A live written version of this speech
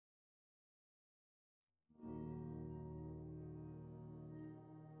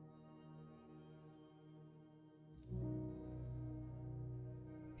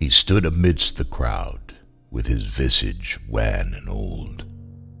stood amidst the crowd, with his visage wan and old.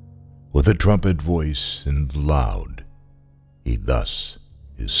 With a trumpet voice and loud, he thus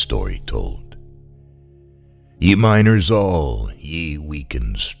his story told. Ye miners all, ye weak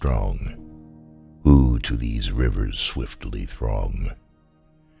and strong, who to these rivers swiftly throng,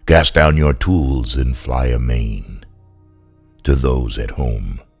 cast down your tools and fly amain to those at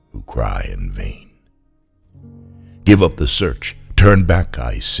home who cry in vain. Give up the search, turn back,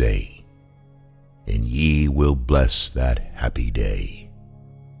 I say, and ye will bless that happy day.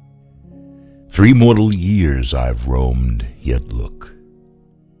 3 mortal years I've roamed, yet look,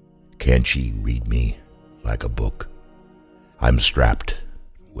 can't ye read me like a book? I'm strapped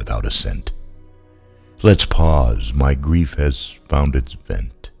without a cent. Let's pause, my grief has found its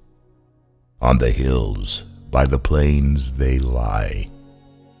vent. On the hills, by the plains they lie,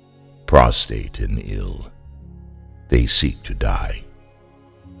 prostrate and ill, they seek to die.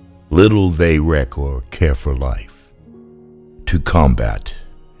 Little they reck or care for life, to combat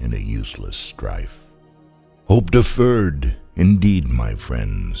in a useless strife. Hope deferred, indeed, my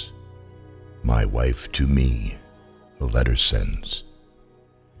friends, my wife to me a letter sends.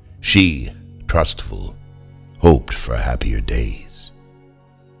 She, trustful, hoped for happier days,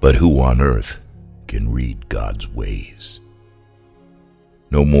 but who on earth can read God's ways?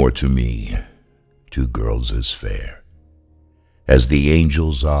 No more to me, 2 girls as fair as the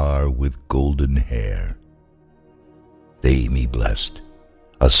angels are with golden hair. They me blessed,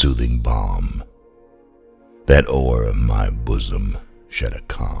 a soothing balm, that o'er my bosom shed a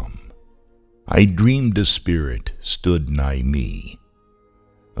calm. I dreamed a spirit stood nigh me,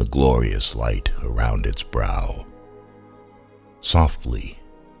 a glorious light around its brow. Softly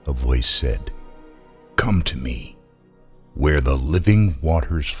a voice said, Come to me, where the living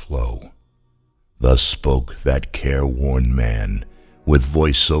waters flow. Thus spoke that careworn man, with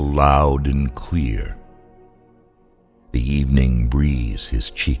voice so loud and clear. The evening breeze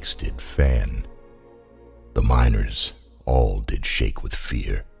his cheeks did fan, the miners all did shake with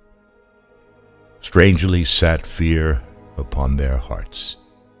fear. Strangely sat fear upon their hearts,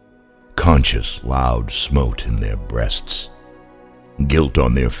 conscience loud smote in their breasts, guilt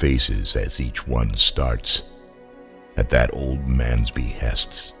on their faces as each one starts at that old man's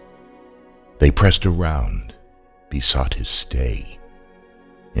behests. They pressed around, besought his stay.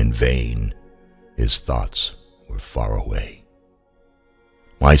 In vain, his thoughts were far away.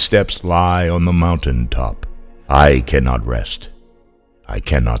 My steps lie on the mountain top. I cannot rest, I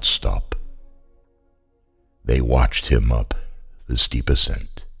cannot stop. They watched him up the steep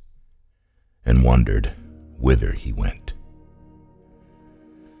ascent, and wondered whither he went.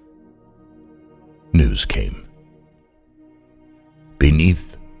 News came.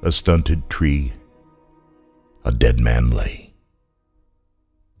 Beneath a stunted tree, a dead man lay.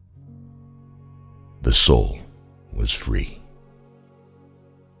 The soul was free.